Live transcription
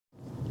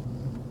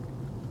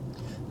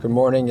Good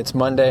morning, it's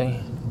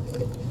Monday,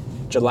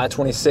 July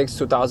 26,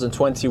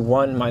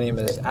 2021. My name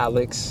is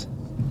Alex.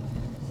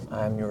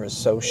 I'm your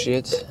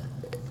associate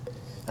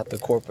at the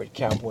Corporate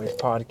Cowboy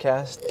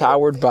Podcast,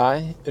 powered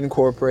by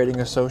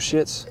Incorporating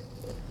Associates.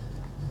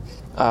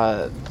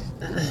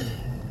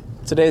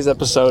 Today's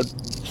episode,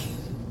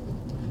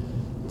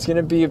 it's going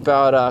to be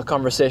about a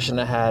conversation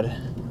I had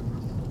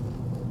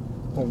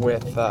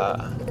with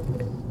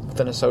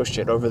an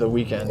associate over the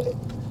weekend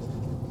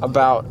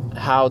about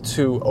how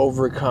to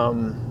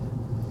overcome,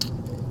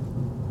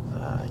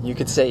 you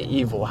could say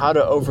evil, how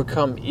to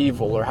overcome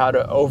evil, or how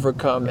to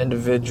overcome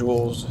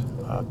individuals,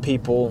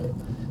 people,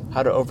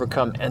 how to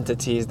overcome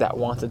entities that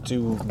want to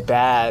do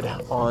bad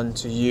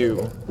onto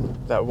you,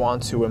 that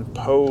want to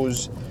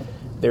impose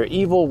their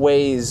evil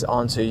ways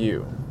onto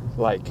you,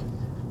 like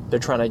they're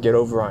trying to get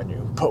over on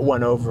you, put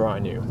one over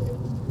on you,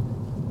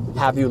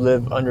 have you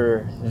live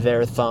under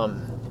their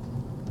thumb.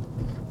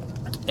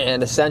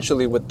 And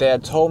essentially what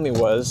Dad told me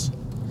was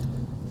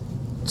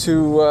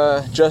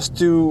to just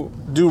do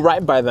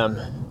right by them,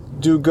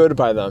 do good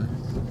by them,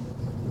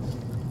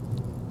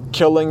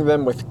 killing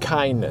them with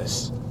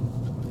kindness.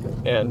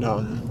 And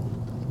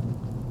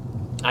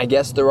I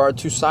guess there are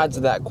two sides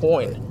of that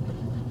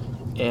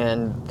coin.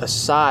 And the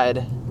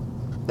side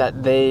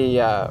that they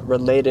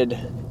related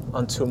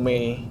unto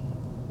me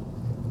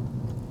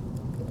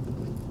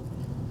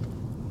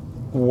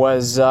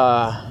was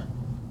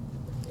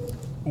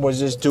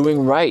just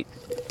doing right,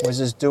 was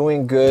just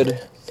doing good,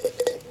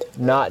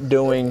 not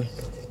doing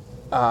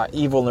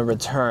evil in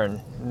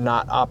return,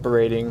 not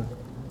operating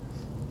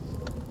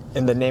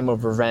in the name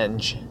of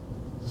revenge,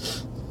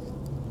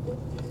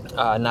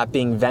 not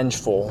being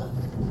vengeful.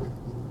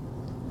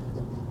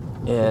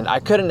 And I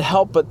couldn't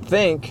help but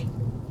think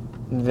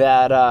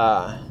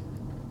that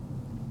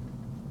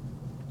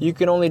you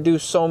can only do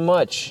so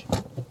much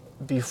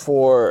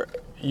before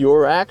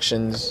your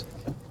actions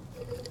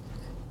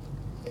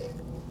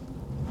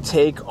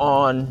take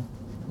on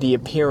the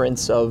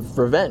appearance of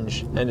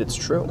revenge. And it's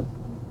true.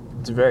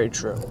 It's very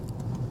true.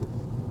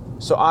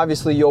 So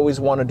obviously you always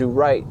want to do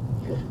right.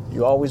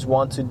 You always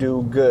want to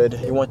do good.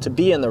 You want to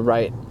be in the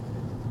right.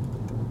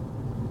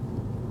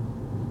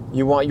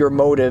 You want your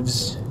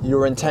motives,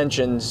 your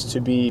intentions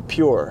to be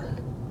pure,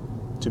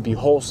 to be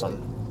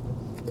wholesome.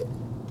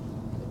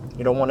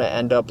 You don't want to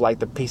end up like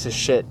the piece of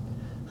shit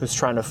who's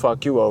trying to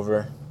fuck you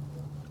over,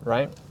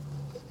 right?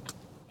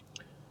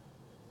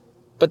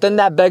 But then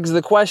that begs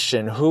the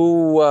question,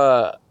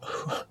 who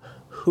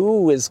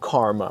is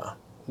karma?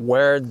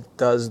 Where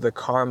does the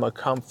karma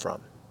come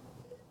from?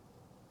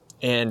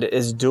 And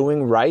is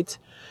doing right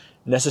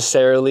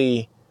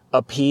necessarily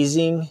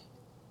appeasing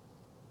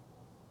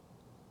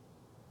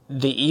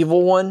the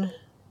evil one?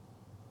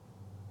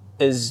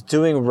 Is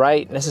doing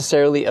right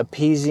necessarily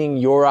appeasing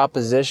your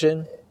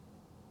opposition?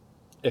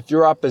 If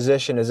your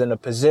opposition is in a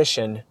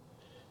position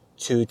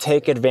to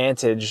take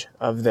advantage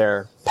of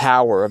their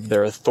power, of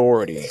their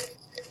authority,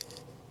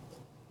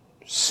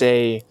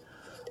 say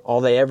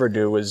all they ever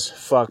do is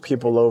fuck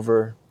people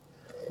over,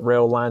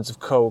 rail lines of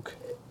coke,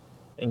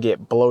 and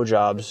get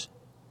blowjobs,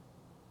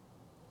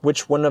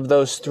 which one of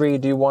those three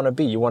do you want to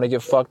be? You want to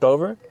get fucked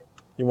over?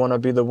 You want to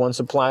be the one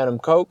supplying them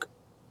coke?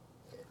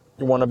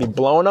 You want to be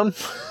blowing them?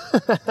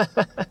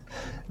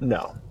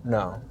 No.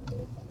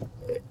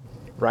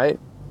 Right?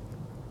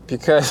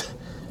 Because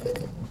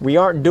we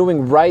aren't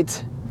doing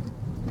right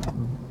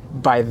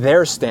by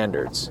their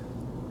standards.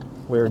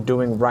 We're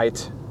doing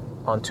right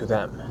unto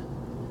them.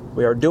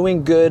 We are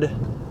doing good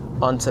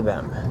unto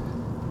them.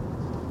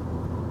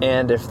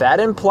 And if that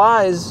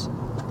implies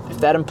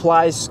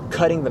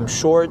cutting them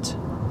short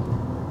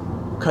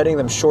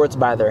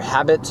by their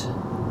habit,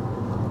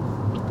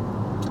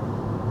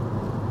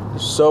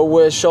 so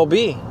it shall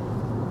be.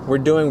 We're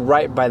doing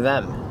right by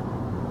them.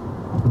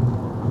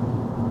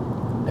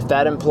 If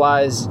that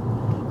implies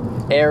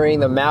airing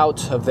them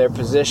out of their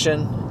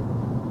position,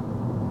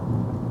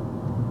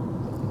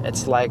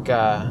 it's like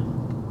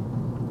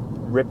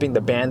ripping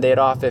the Band-Aid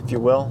off, if you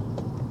will,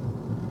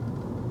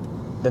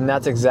 then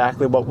that's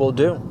exactly what we'll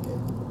do.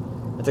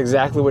 That's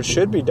exactly what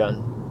should be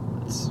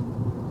done. It's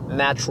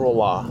natural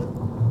law.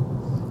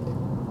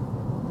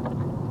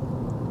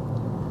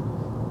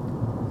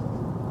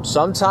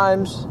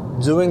 Sometimes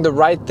doing the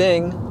right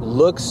thing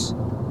looks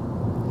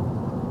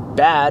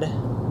bad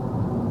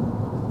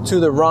to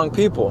the wrong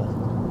people.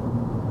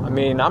 I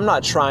mean, I'm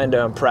not trying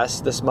to impress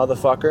this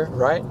motherfucker,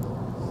 right?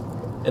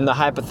 In the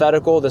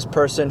hypothetical, this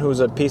person who's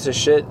a piece of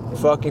shit,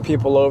 fucking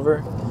people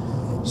over,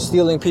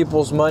 stealing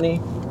people's money,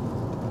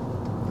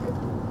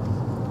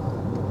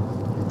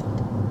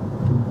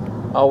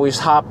 always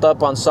hopped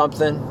up on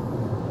something,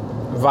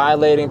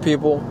 violating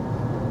people,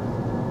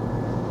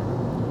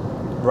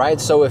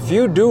 right? So if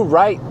you do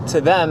right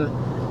to them,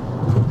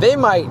 they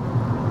might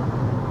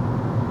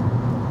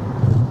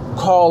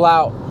call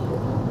out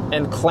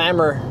and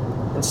clamor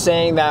and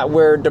saying that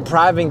we're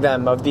depriving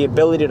them of the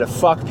ability to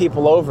fuck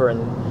people over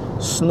and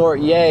snort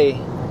yay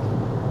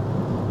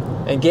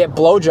and get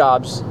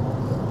blowjobs.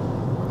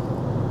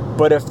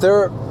 But if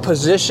their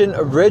position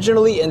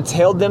originally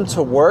entailed them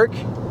to work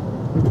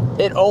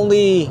it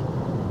only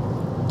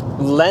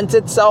lent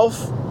itself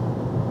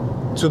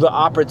to the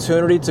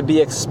opportunity to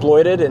be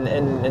exploited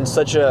in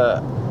such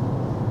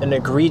an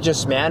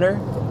egregious manner,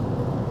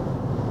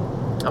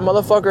 a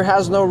motherfucker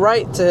has no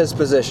right to his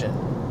position.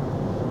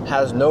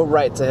 Has no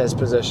right to his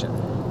position.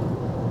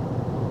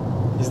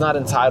 He's not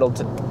entitled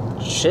to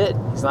shit.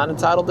 He's not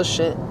entitled to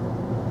shit.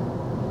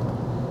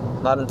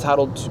 Not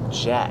entitled to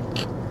jack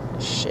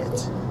shit.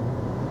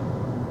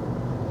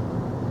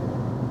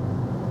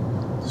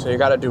 So you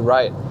gotta do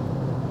right.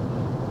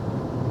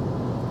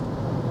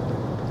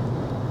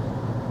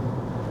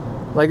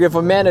 Like if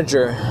a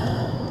manager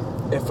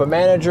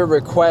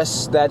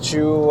requests that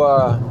you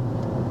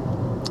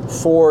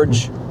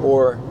forge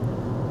or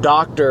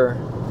doctor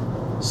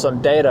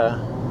some data,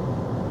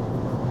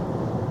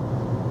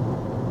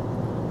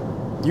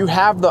 you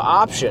have the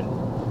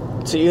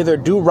option to either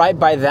do right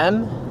by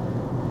them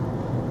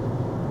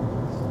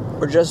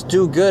or just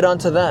do good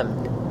unto them,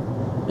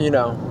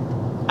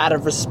 out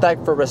of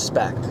respect for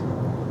respect,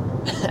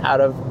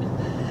 out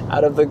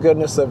of the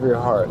goodness of your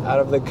heart, out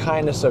of the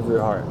kindness of your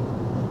heart.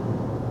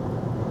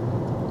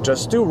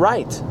 Just do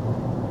right.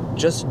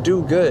 Just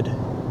do good.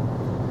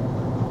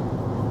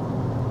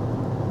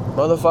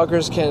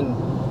 Motherfuckers can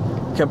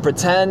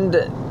pretend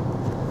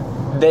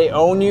they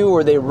own you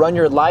or they run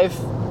your life,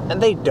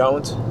 and they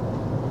don't.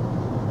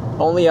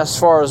 Only as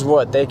far as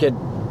what? They could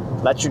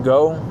let you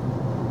go,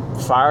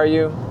 fire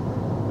you,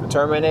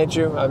 terminate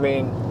you. I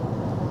mean,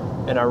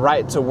 in a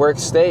right to work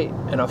state,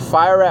 in a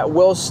fire at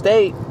will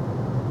state,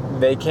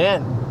 they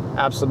can.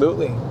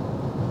 Absolutely.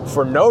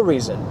 For no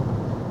reason.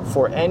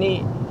 For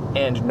any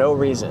and no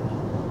reason.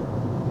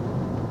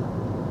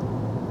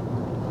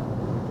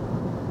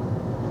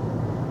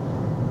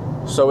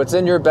 So it's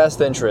in your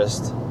best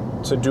interest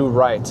to do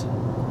right.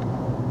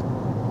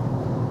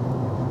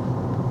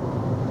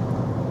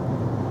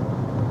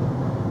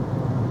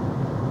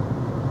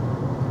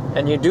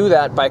 And you do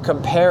that by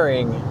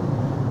comparing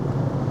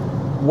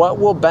what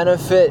will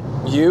benefit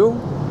you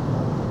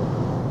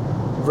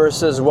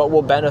versus what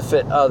will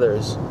benefit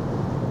others.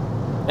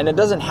 And it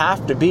doesn't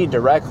have to be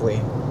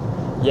directly.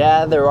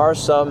 Yeah, there are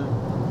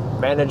some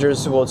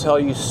managers who will tell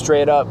you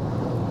straight up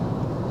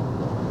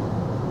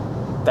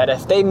that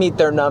if they meet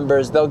their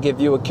numbers, they'll give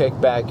you a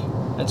kickback,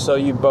 and so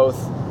you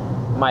both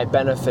might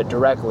benefit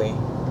directly.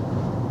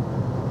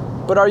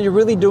 But are you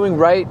really doing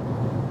right?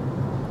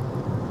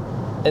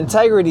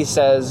 Integrity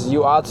says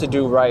you ought to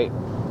do right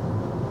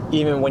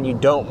even when you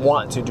don't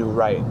want to do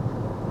right.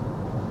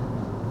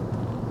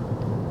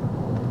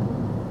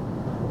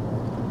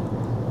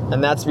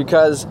 And that's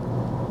because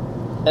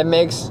it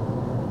makes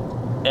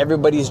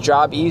everybody's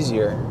job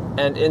easier,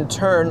 and in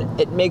turn,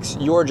 it makes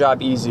your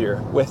job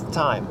easier with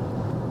time.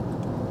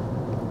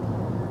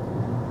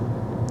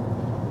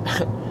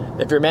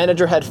 If your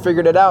manager had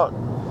figured it out,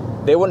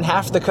 they wouldn't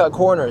have to cut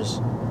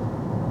corners.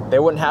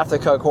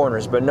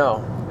 But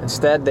no.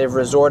 Instead, they've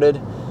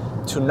resorted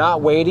to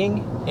not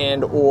waiting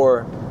and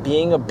or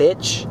being a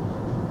bitch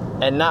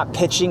and not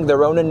pitching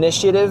their own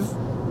initiative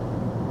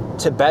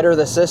to better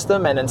the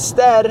system, and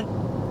instead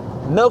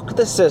milk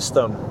the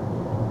system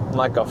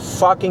like a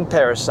fucking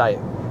parasite.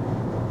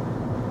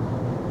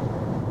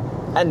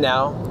 And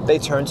now they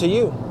turn to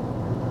you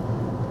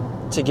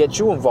to get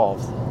you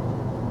involved,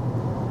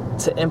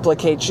 to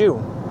implicate you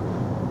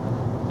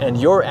and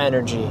your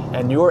energy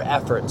and your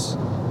efforts,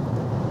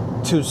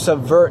 to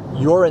subvert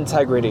your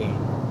integrity.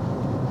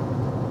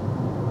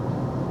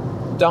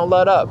 Don't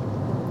let up.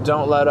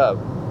 Don't let up.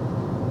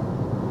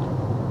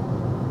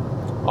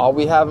 All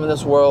we have in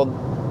this world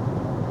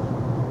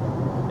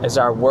is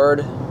our word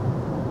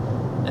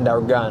and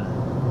our gun.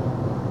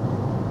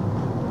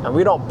 And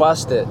we don't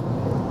bust it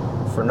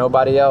for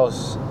nobody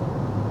else.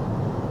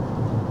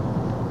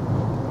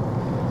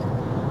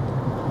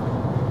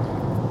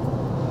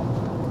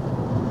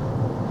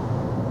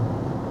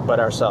 But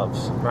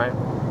ourselves, right?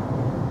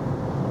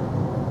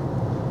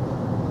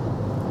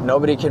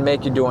 Nobody can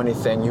make you do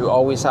anything. You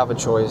always have a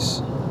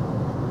choice.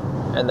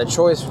 And the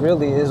choice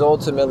really is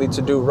ultimately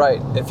to do right.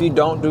 If you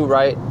don't do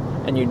right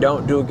and you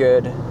don't do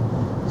good,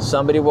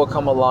 somebody will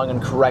come along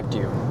and correct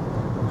you.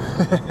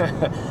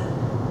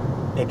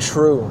 A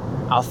true,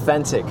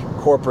 authentic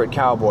corporate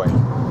cowboy.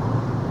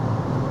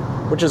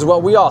 Which is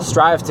what we all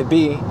strive to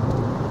be.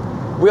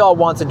 We all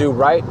want to do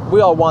right.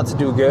 We all want to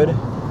do good.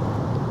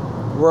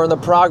 We're in the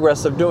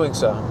progress of doing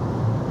so.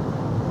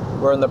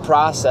 We're in the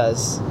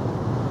process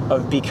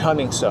of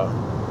becoming so.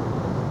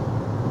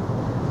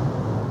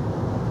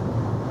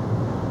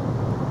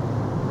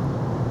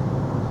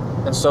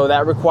 And so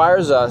that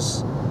requires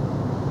us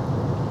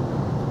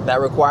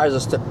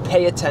to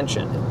pay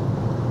attention.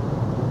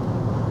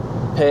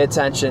 Pay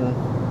attention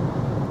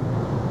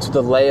to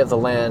the lay of the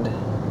land.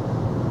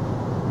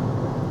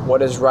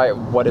 What is right,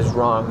 what is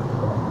wrong.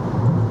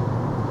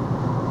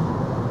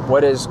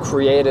 What is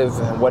creative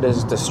and what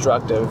is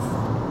destructive.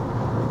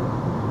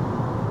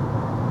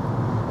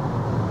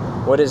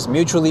 What is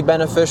mutually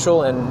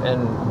beneficial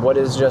and what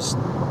is just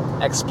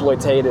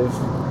exploitative.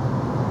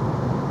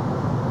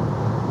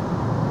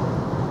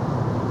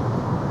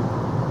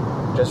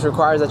 just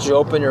requires that you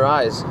open your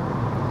eyes,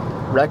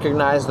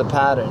 recognize the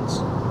patterns.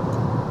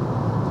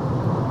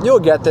 You'll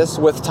get this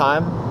with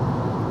time.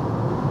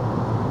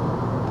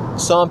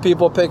 Some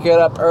people pick it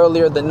up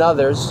earlier than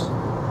others,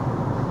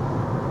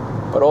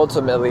 but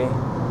ultimately,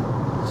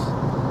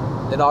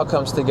 it all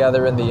comes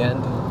together in the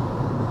end,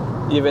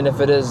 even if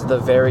it is the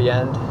very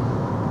end,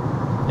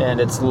 and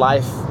it's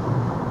life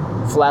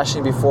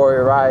flashing before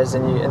your eyes,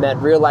 and that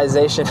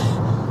realization,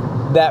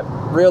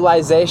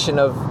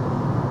 of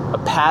a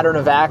pattern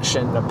of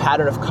action, a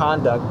pattern of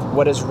conduct,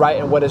 what is right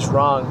and what is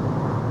wrong,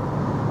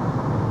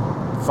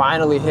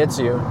 finally hits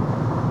you,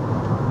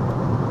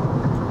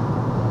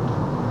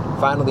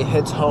 finally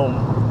hits home.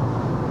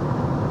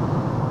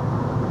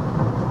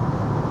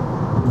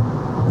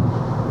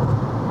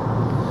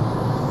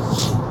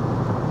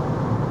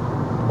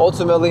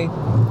 Ultimately,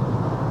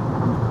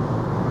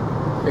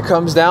 it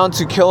comes down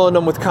to killing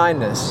them with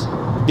kindness,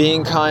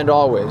 being kind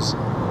always,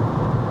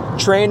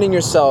 training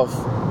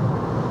yourself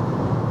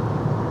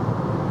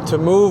to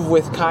move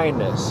with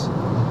kindness.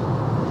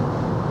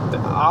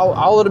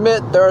 I'll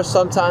admit there are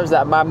some times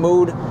that my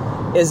mood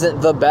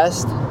isn't the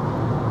best,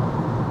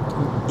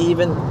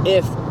 even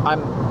if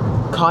I'm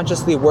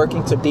consciously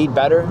working to be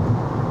better.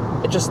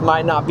 It just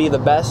might not be the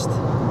best.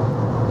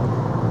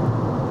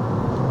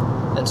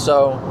 And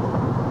so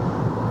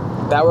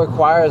that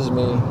requires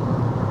me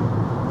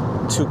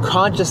to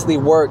consciously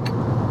work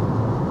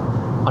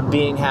on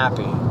being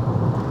happy,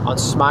 on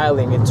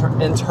smiling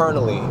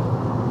internally,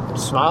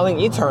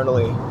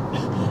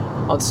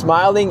 on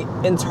smiling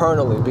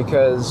internally,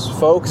 because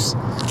folks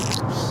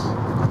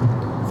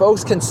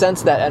can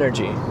sense that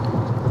energy.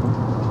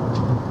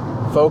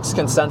 Folks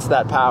can sense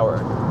that power.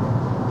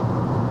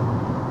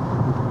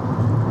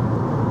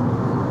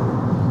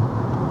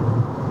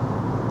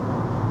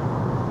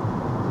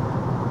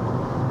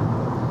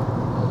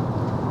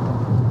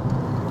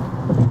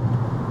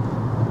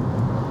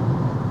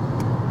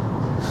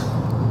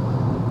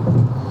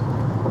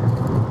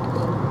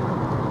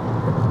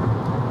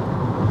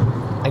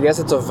 I guess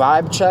it's a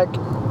vibe check,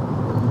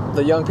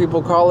 the young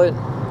people call it,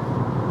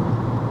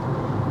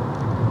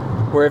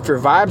 where if your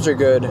vibes are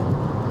good,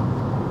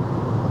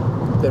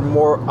 then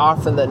more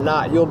often than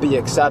not, you'll be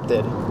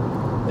accepted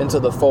into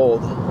the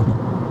fold.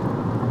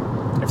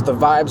 If the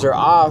vibes are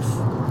off,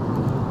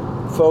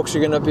 folks are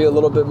going to be a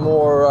little bit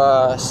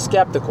more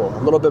skeptical,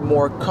 a little bit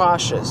more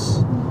cautious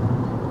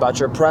about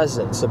your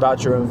presence,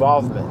 about your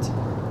involvement,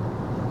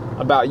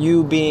 about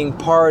you being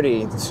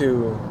party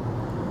to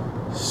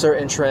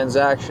certain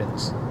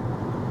transactions.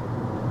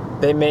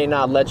 They may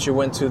not let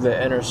you into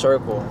the inner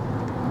circle,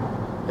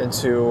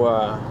 into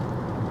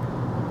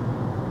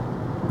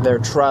their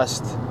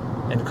trust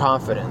and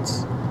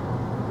confidence.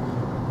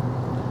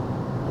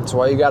 That's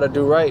why you got to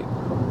do right.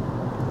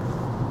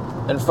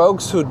 And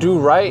folks who do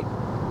right,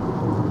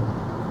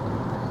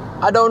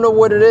 I don't know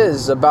what it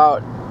is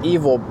about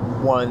evil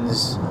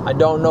ones. I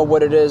don't know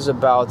what it is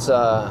about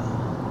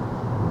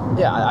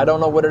I don't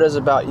know what it is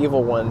about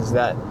evil ones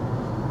that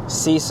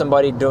see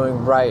somebody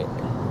doing right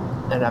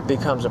and that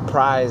becomes a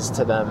prize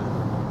to them,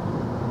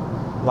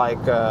 like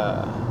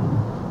a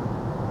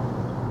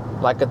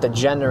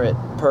degenerate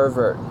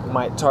pervert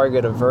might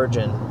target a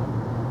virgin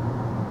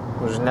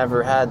who's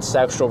never had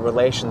sexual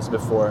relations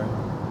before,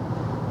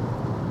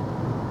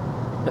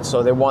 and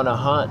so they want to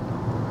hunt,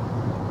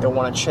 they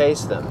want to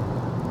chase them,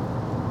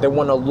 they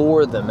want to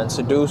lure them and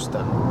seduce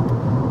them.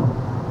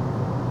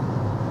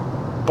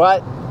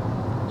 But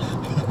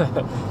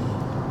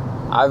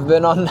I've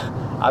been on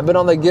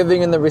the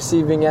giving and the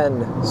receiving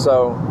end.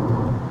 So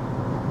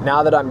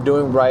now that I'm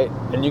doing right,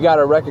 and you got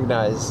to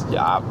recognize,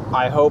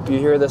 I hope you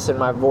hear this in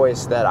my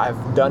voice, that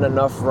I've done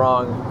enough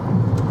wrong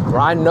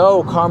where I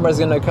know karma's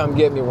going to come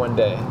get me one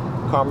day.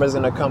 Karma's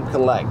going to come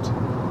collect.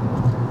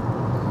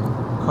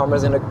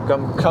 Karma's going to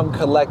come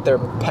collect their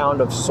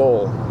pound of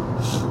soul.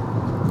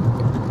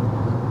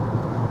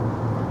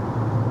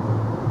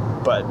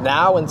 But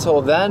now,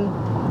 until then,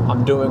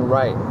 I'm doing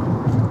right.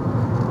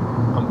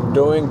 I'm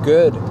doing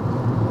good.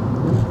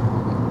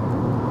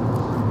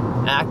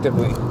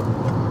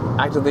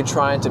 Actively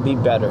trying to be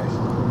better.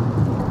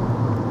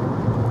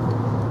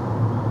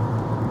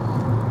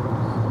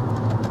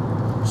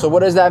 So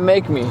what does that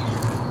make me?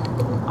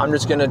 I'm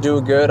just gonna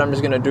do good. I'm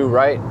just gonna do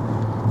right.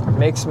 It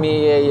makes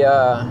me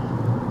a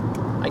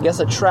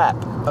trap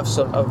of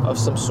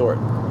some sort.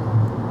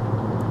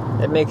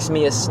 It makes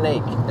me a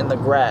snake in the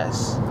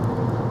grass.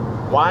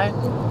 Why?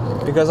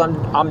 Because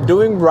I'm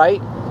doing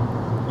right,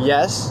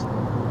 yes,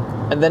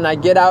 and then I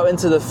get out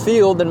into the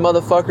field and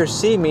motherfuckers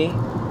see me,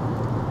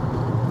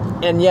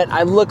 and yet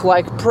I look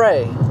like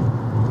prey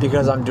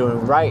because I'm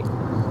doing right.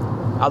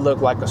 I look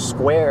like a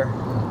square.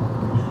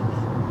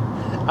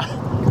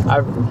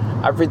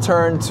 I've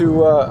returned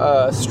to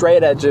a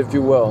straight edge, if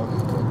you will,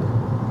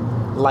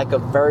 like a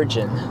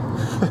virgin.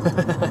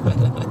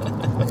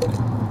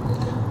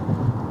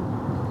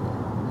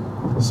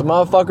 So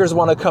motherfuckers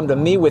want to come to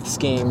me with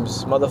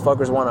schemes.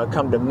 Motherfuckers want to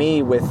come to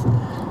me with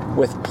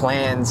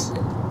plans,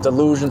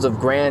 delusions of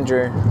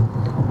grandeur,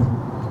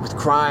 with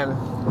crime,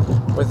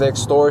 with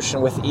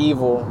extortion, with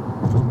evil,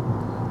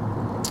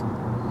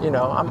 You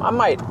know,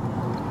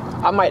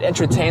 I might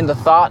entertain the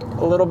thought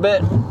a little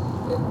bit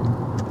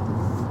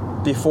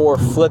before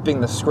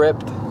flipping the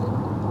script.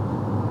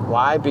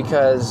 Why?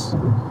 Because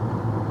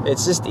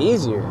it's just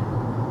easier.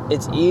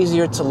 It's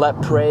easier to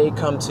let prey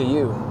come to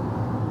you.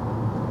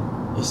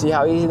 You see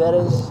how easy that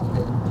is?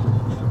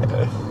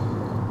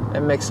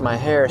 It makes my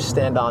hair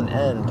stand on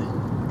end.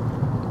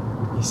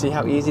 You see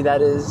how easy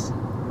that is?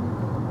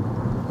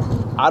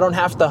 I don't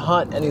have to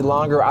hunt any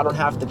longer. I don't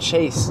have to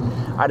chase.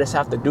 I just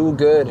have to do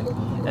good,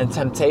 and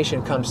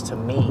temptation comes to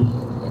me.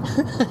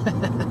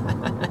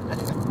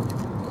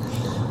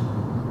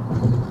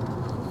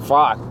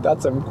 Fuck,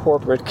 that's some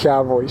corporate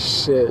cowboy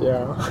shit,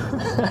 yo.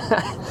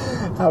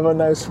 Have a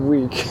nice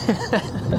week.